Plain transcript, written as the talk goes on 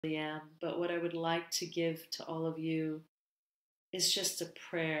am. But what I would like to give to all of you is just a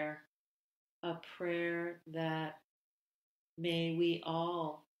prayer that may we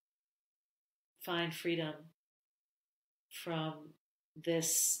all find freedom from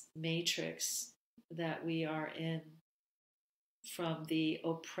this matrix that we are in, from the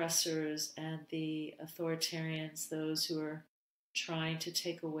oppressors and the authoritarians, those who are trying to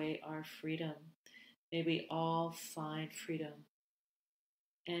take away our freedom. May we all find freedom.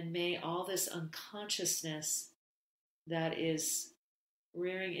 And may all this unconsciousness that is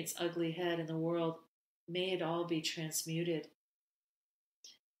rearing its ugly head in the world, may it all be transmuted,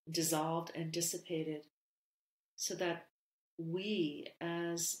 dissolved, and dissipated, so that we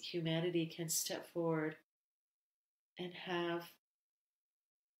as humanity can step forward and have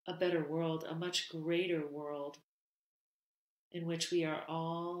a better world, a much greater world, in which we are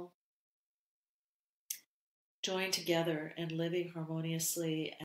all joined together and living harmoniously